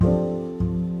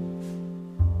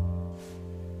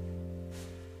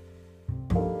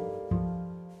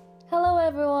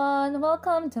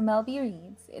welcome to Melby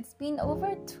Reads. It's been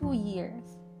over 2 years,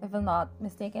 if I'm not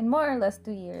mistaken, more or less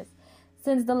 2 years,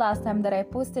 since the last time that I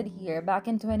posted here back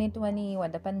in 2020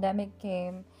 when the pandemic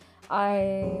came.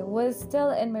 I was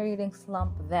still in my reading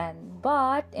slump then,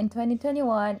 but in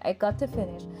 2021, I got to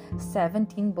finish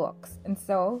 17 books. And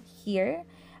so here,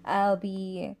 I'll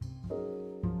be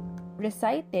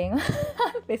reciting.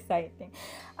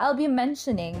 I'll be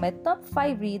mentioning my top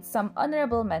 5 reads, some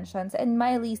honorable mentions, and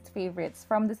my least favorites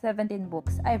from the 17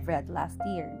 books I've read last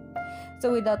year.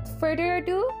 So without further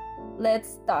ado, let's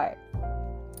start.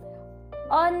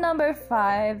 On number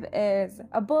 5 is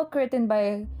a book written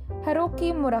by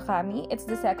Haruki Murakami. It's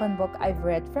the second book I've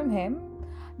read from him.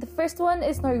 The first one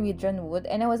is Norwegian Wood,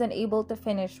 and I was unable to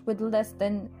finish with less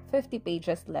than 50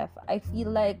 pages left. I feel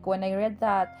like when I read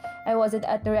that, I wasn't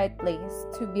at the right place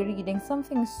to be reading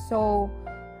something so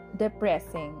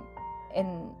depressing,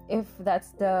 and if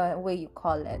that's the way you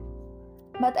call it.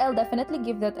 But I'll definitely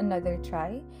give that another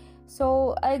try.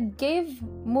 So I gave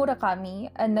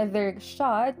Murakami another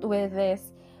shot with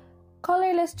this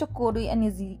Colorless Chukuri and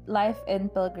His Life in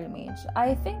Pilgrimage.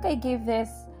 I think I gave this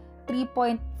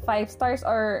 3.5 stars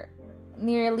or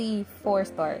nearly 4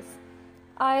 stars.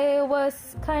 I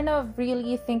was kind of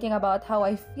really thinking about how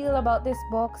I feel about this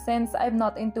book since I'm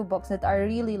not into books that are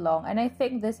really long, and I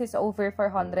think this is over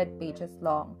 400 pages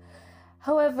long.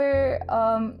 However,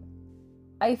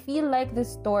 I feel like the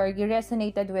story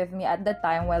resonated with me at the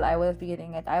time while I was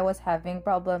reading it. I was having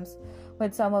problems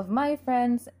with some of my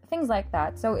friends, things like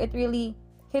that. So it really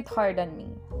hit hard on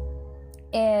me.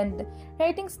 And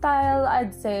writing style,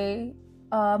 I'd say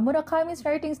Murakami's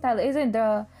writing style isn't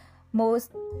the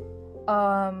most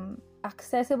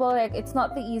accessible. Like, it's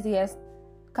not the easiest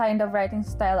kind of writing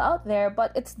style out there,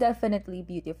 but it's definitely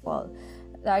beautiful.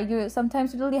 You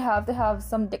sometimes really have to have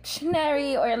some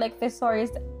dictionary or like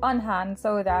thesaurus on hand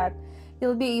so that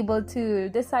you'll be able to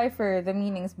decipher the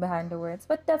meanings behind the words.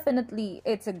 But definitely,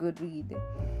 it's a good read.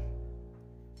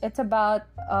 It's about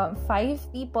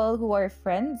 5 people who are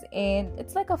friends, and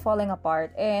it's like a falling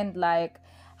apart, and like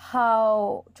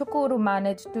how Chukuru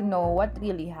managed to know what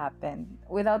really happened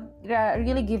without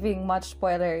really giving much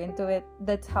spoiler into it.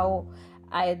 That's how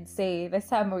I'd say the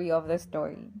summary of the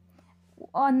story.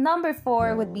 On number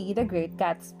 4 would be The Great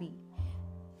Gatsby.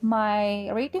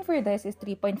 My rating for this is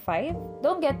 3.5.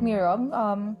 Don't get me wrong,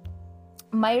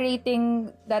 my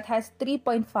rating that has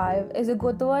 3.5 is a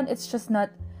good one. It's just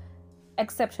not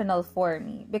exceptional for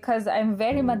me because I'm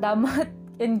very madam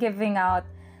in giving out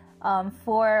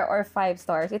 4 or 5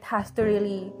 stars. It has to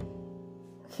really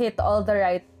hit all the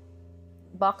right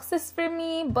boxes for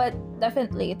me, but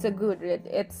definitely it's a good read.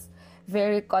 It's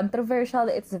very controversial,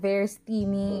 it's very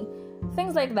steamy,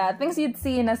 things like that, things you'd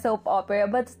see in a soap opera,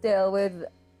 but still with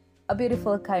a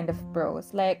beautiful kind of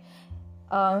prose. Like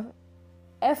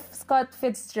F. Scott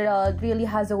Fitzgerald really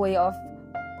has a way of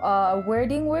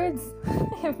wording words,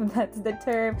 if that's the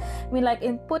term. I mean, like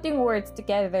in putting words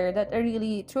together that are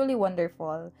really truly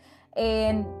wonderful.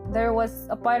 And there was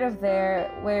a part of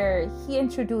there where he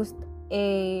introduced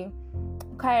a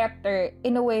character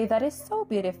in a way that is so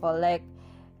beautiful. Like,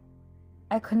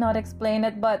 I could not explain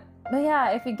it, but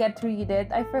yeah, if you get to read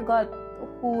it, I forgot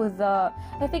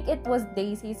I think it was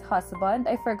Daisy's husband.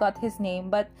 I forgot his name,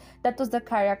 but that was the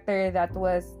character that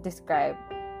was described.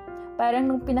 Parang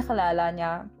nung pinakalala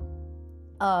niya,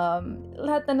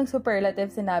 lahat na ng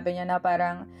superlative sinabi niya na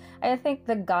parang, I think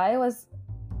the guy was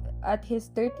at his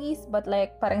 30s, but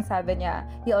like parang sabi niya,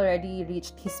 he already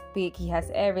reached his peak, he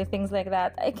has everything like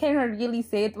that. I cannot really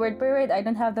say it word per word, I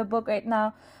don't have the book right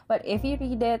now, but if you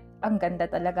read it, ang ganda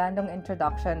talaga nung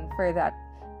introduction for that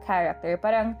character.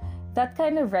 Parang that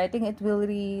kind of writing, it will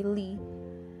really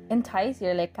entice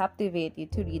you, like captivate you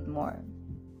to read more.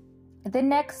 The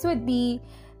next would be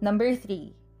number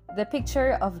 3, The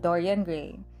Picture of Dorian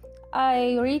Gray.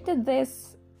 I rated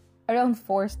this around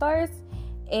 4 stars,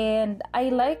 and I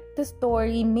liked the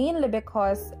story mainly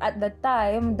because at the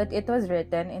time that it was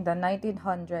written in the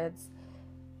 1900s,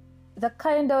 the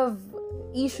kind of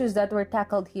issues that were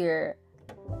tackled here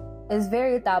is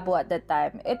very taboo at that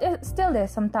time. It still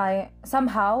is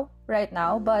somehow right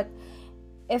now, but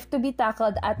if to be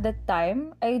tackled at that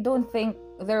time, I don't think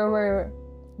there were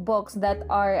books that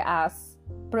are as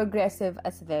progressive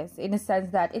as this, in a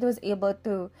sense that it was able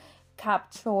to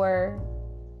capture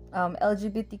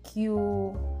LGBTQ,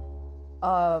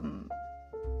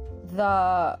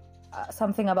 the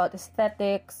something about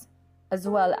aesthetics, as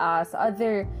well as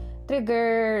other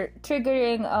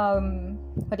triggering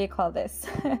what do you call this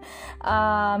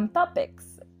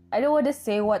topics. I don't want to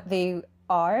say what they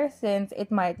are since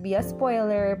it might be a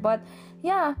spoiler, but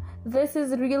yeah, this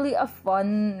is really a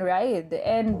fun ride,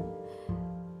 and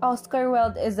Oscar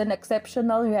Wilde is an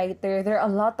exceptional writer. There are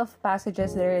a lot of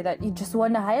passages there that you just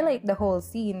want to highlight the whole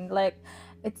scene. Like,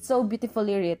 it's so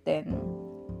beautifully written.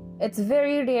 It's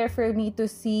very rare for me to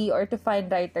see or to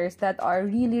find writers that are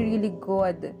really, really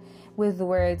good with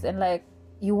words, and like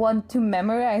you want to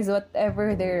memorize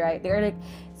whatever they write. They're like,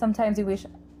 sometimes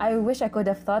I wish I could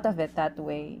have thought of it that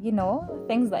way.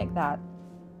 Things like that.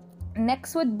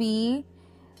 Next would be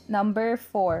number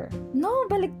 4. No,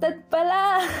 baliktad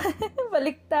pala.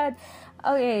 Baliktad.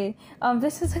 Okay.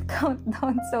 This is a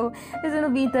countdown. So this will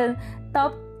be the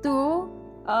top 2.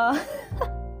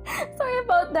 Sorry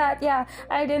about that. Yeah,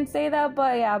 I didn't say that,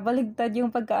 but yeah, baligtad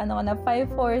yung pagkaano ko na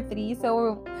 5, 4, 3.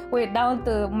 So we're down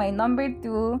to my number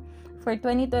 2 for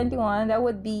 2021. That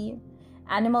would be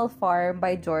Animal Farm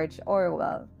by George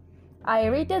Orwell. I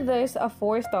rated this a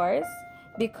 4 stars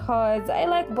because I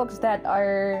like books that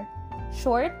are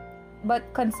short but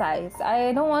concise.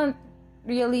 I don't want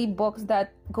really books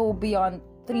that go beyond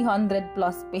 300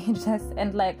 plus pages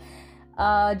and like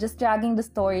just dragging the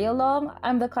story along.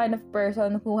 I'm the kind of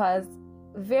person who has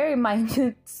very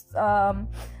minute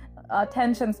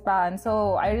attention span,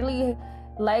 so I really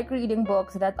like reading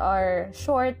books that are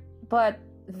short but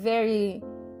very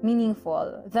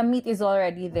meaningful. The meat is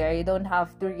already there. You don't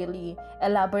have to really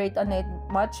elaborate on it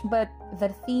much, but the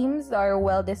themes are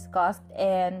well discussed.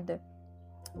 And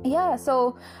yeah,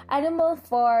 so Animal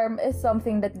Farm is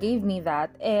something that gave me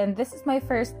that, and this is my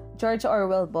first George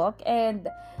Orwell book, and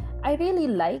I really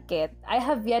like it. I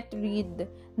have yet to read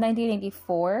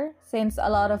 1984 since a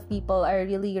lot of people are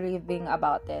really raving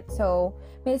about it. So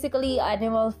basically,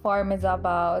 Animal Farm is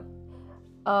about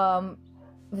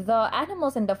the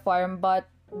animals in the farm, but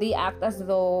they act as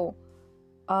though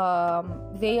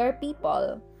they are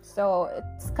people. So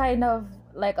it's kind of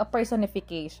like a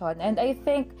personification, and I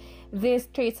think this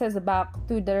traces back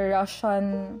to the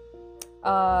Russian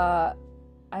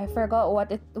I forgot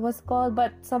what it was called,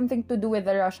 but something to do with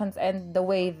the Russians and the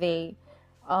way they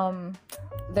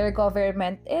their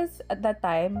government is at that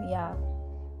time. Yeah,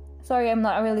 sorry, I'm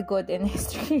not really good in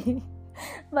history.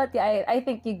 But yeah, I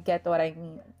think you get what I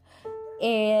mean.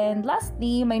 And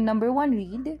lastly, my number 1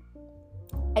 read,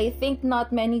 I think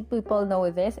not many people know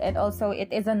this, and also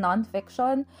it is a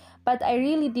non-fiction, but I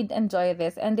really did enjoy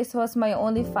this, and this was my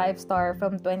only 5-star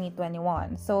from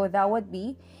 2021. So that would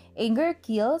be Anger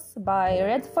Kills by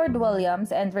Redford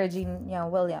Williams and Virginia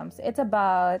Williams. It's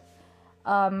about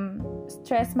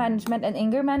stress management and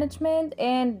anger management,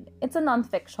 and it's a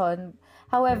non-fiction.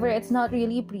 However, it's not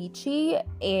really preachy,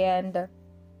 and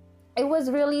it was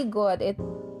really good. It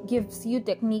gives you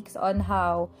techniques on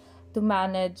how to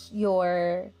manage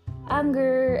your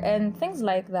anger and things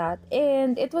like that.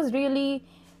 And it was really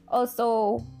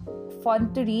also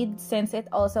fun to read since it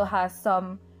also has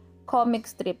some comic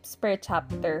strips per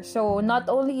chapter. So not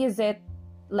only is it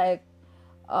like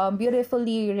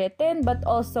beautifully written, but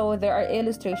also there are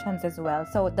illustrations as well.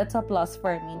 So that's a plus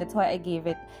for me. That's why I gave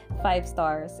it 5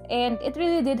 stars. And it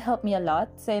really did help me a lot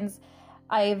since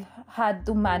I've had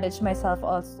to manage myself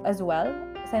as well.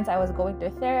 Since I was going to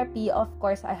therapy, of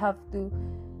course, I have to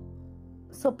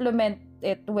supplement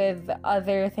it with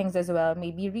other things as well.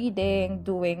 Maybe reading,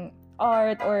 doing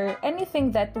art, or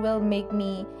anything that will make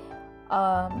me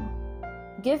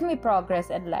give me progress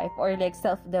in life or like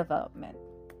self-development.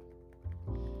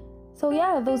 So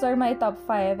yeah, those are my top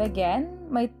 5 again.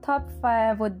 My top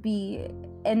 5 would be,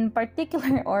 in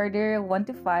particular order, 1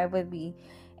 to 5 would be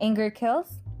Anger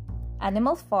Kills,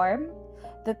 Animal Farm,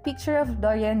 The Picture of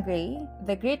Dorian Gray,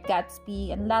 The Great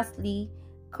Gatsby, and lastly,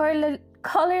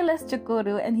 Colorless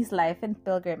Chukuru and His Life in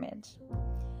Pilgrimage.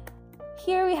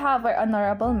 Here we have our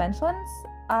honorable mentions.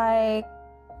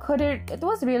 It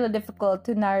was really difficult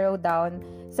to narrow down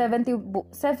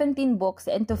 17 books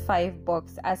into 5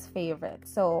 books as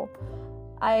favorites. So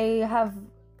I have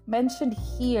written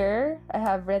here,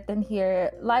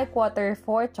 Like Water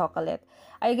for Chocolate.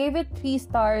 I gave it 3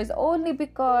 stars only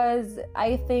because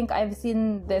I think I've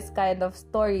seen this kind of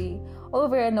story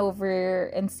over and over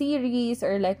in series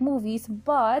or like movies,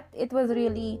 but it was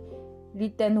really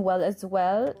written well as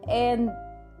well. And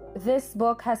this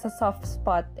book has a soft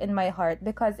spot in my heart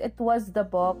because it was the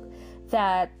book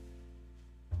that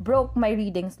broke my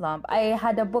reading slump. I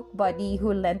had a book buddy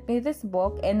who lent me this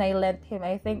book, and I lent him,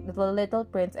 I think, The Little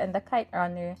Prince and the Kite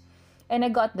Runner, and I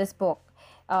got this book.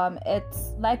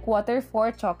 It's Like Water for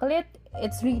Chocolate.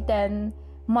 It's written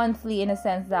monthly in a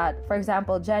sense that, for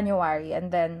example, January,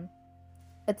 and then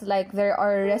it's like there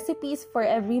are recipes for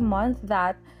every month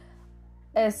that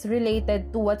is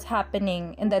related to what's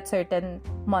happening in that certain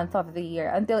month of the year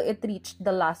until it reached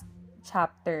the last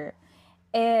chapter.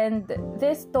 And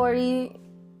this story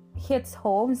hits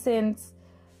home since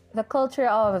the culture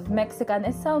of Mexican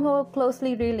is somehow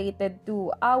closely related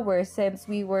to ours since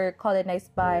we were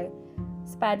colonized by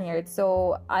Spaniards.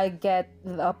 So I get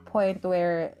the point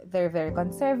where they're very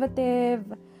conservative,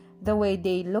 the way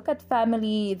they look at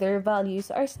family, their values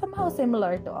are somehow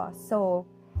similar to us. So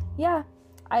yeah,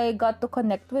 I got to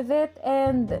connect with it,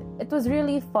 and it was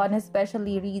really fun,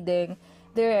 especially reading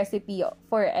the recipe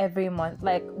for every month.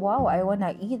 Like, wow, I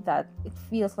wanna eat that. It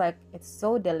feels like it's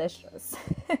so delicious.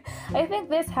 I think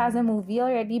this has a movie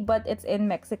already, but it's in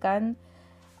Mexican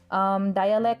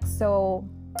dialect. So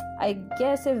I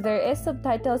guess if there is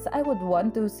subtitles, I would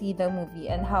want to see the movie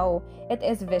and how it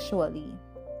is visually.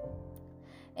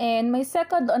 And my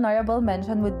second honorable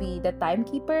mention would be The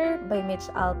Timekeeper by Mitch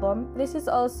Albom. This is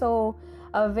also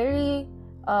a very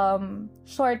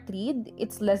short read.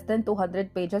 It's less than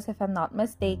 200 pages if I'm not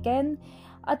mistaken.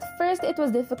 At first, it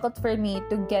was difficult for me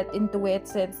to get into it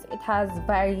since it has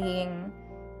varying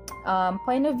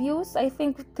point of views. I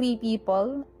think 3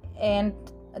 people and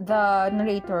the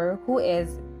narrator who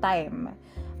is time.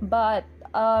 But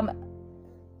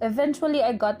eventually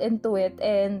I got into it,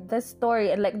 and the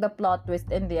story and like the plot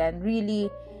twist in the end really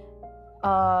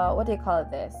what do you call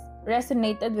this,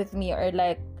 resonated with me, or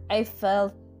like I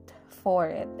felt for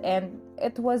it, and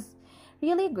it was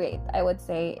really great. I would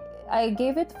say I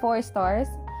gave it 4 stars.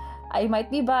 I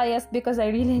might be biased because I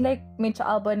really like Mitch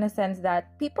Albom in a sense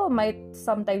that people might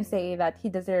sometimes say that he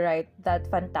doesn't write that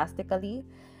fantastically.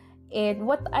 And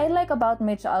what I like about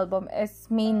Mitch Albom is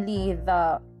mainly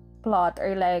the plot,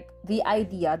 or like the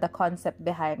idea, the concept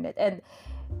behind it. And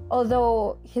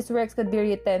although his works could be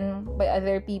written by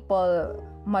other people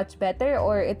much better,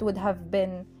 or it would have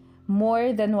been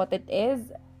more than what it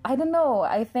is, I don't know.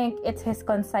 I think it's his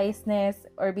conciseness,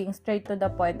 or being straight to the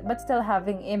point, but still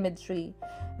having imagery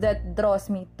that draws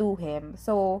me to him.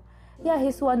 So yeah,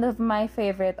 he's one of my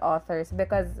favorite authors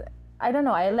because I don't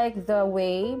know, I like the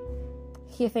way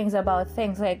he thinks about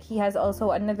things. Like, he has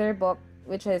also another book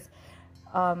which is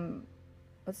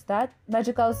what's that,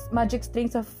 Magic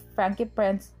Strings of Frankie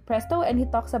Presto, and he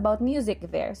talks about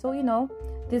music there. So you know,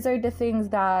 these are the things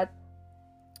that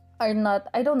are not,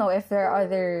 I don't know if there are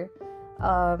other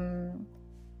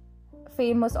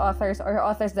famous authors or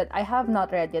authors that I have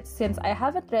not read yet, since I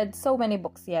haven't read so many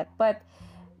books yet. But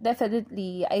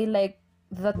definitely I like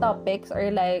the topics,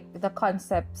 or like the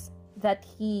concepts that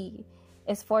he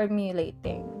is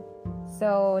formulating.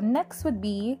 So next would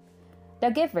be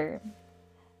The Giver.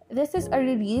 This is a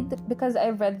reread because I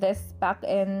read this back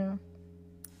in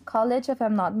college, if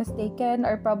I'm not mistaken,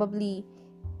 or probably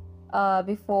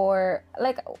before,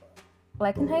 like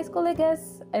in high school, I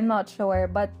guess. I'm not sure,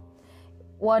 but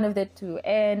one of the two.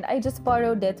 And I just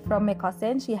borrowed it from my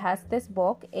cousin. She has this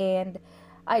book, and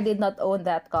I did not own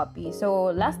that copy. So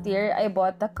last year, I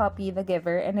bought the copy, The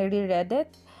Giver, and I reread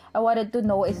it. I wanted to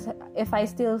know if I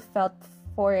still felt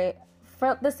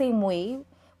the same way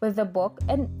with the book.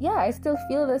 And yeah, I still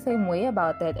feel the same way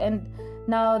about it. And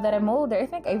now that I'm older, I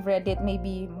think I've read it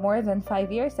maybe more than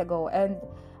 5 years ago, and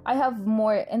I have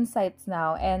more insights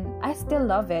now, and I still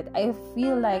love it. I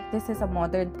feel like this is a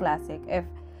modern classic. If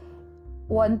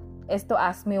one is to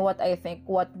ask me what I think,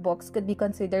 what books could be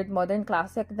considered modern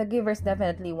classic, The Giver is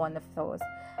definitely one of those.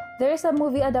 There is a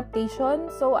movie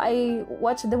adaptation, so I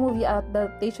watched the movie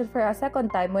adaptation for a second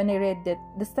time when I read it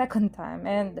the second time,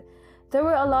 and there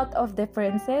were a lot of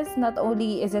differences. Not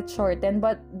only is it shortened,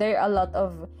 but there are a lot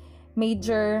of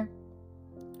major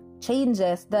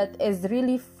changes that is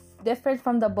really different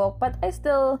from the book, but I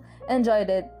still enjoyed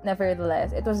it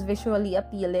nevertheless. It was visually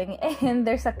appealing, and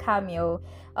there's a cameo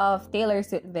of Taylor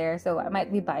Swift there, so I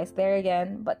might be biased there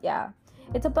again. But yeah,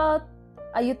 it's about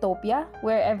a utopia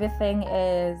where everything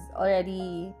is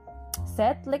already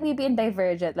set, like maybe in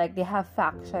Divergent, like they have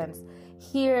factions.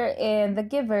 Here in The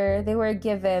Giver, they were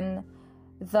given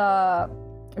the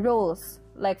roles.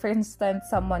 Like, for instance,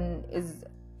 someone is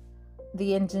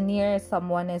the engineer,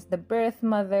 someone is the birth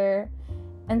mother,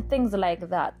 and things like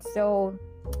that. So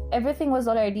everything was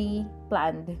already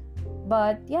planned.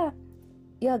 But yeah,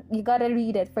 you gotta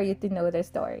read it for you to know the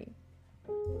story.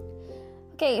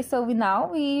 Okay, so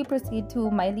we proceed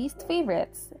to my least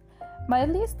favorites. My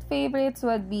least favorites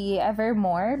would be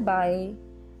Evermore by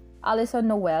Alison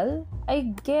Noel.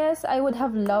 I guess I would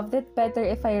have loved it better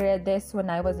if I read this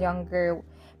when I was younger,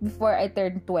 before I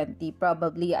turned 20,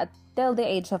 probably till the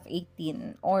age of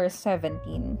 18 or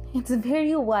 17. It's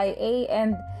very YA,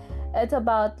 and it's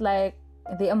about like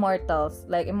the immortals,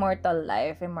 like immortal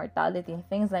life, immortality,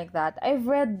 things like that. I've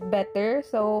read better,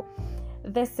 so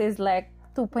this is like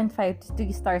 2.5 to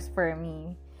 3 stars for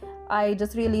me. I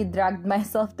just really dragged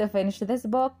myself to finish this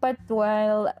book, but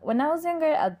when I was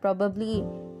younger, I'd probably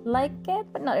like it,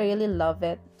 but not really love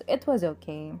it. It was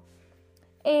okay.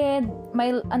 And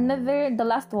the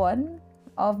last one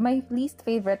of my least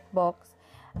favorite books,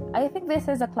 I think this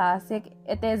is a classic.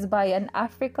 It is by an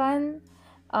African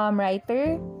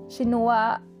writer,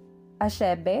 Chinua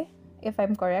Achebe, if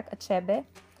I'm correct, Achebe.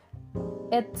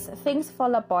 It's Things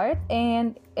Fall Apart,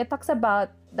 and it talks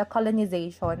about the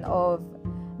colonization of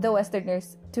the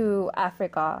Westerners to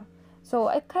Africa. So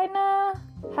I kind of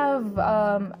have,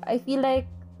 I feel like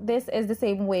this is the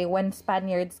same way when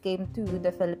Spaniards came to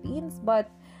the Philippines, but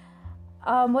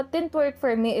what didn't work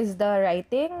for me is the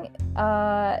writing.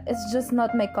 It's just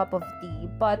not my cup of tea.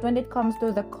 But when it comes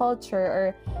to the culture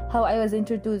or how I was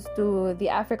introduced to the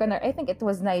African, or I think it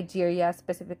was Nigeria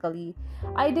specifically,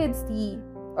 I did see,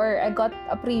 or I got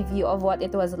a preview of what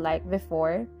it was like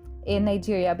before in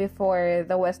Nigeria before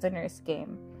the Westerners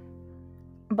came.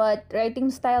 But writing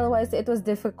style wise, it was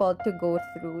difficult to go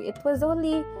through. It was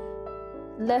only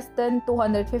less than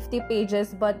 250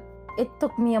 pages, but it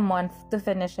took me a month to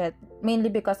finish it, mainly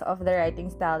because of the writing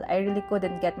style. I really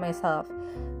couldn't get myself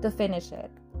to finish it.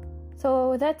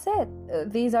 So that's it.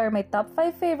 These are my top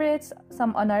 5 favorites,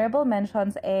 some honorable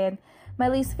mentions, and my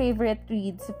least favorite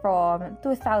reads from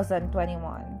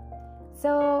 2021.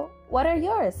 So what are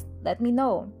yours? Let me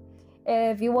know.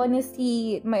 If you want to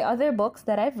see my other books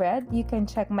that I've read, you can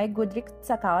check my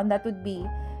Goodreads account. That would be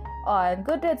on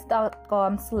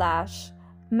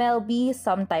goodreads.com/melby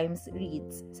sometimes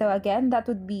reads. So again, that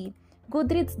would be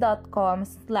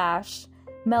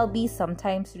goodreads.com/melby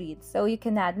sometimes reads. So you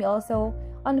can add me also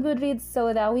on Goodreads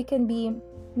so that we can be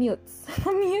mutes.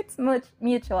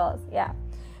 Mutuals. Yeah.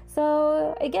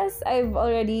 So I guess I've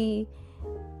already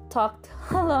talked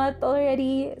a lot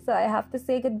already, so I have to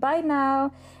say goodbye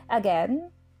now.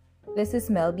 Again, this is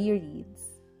Melby Reads.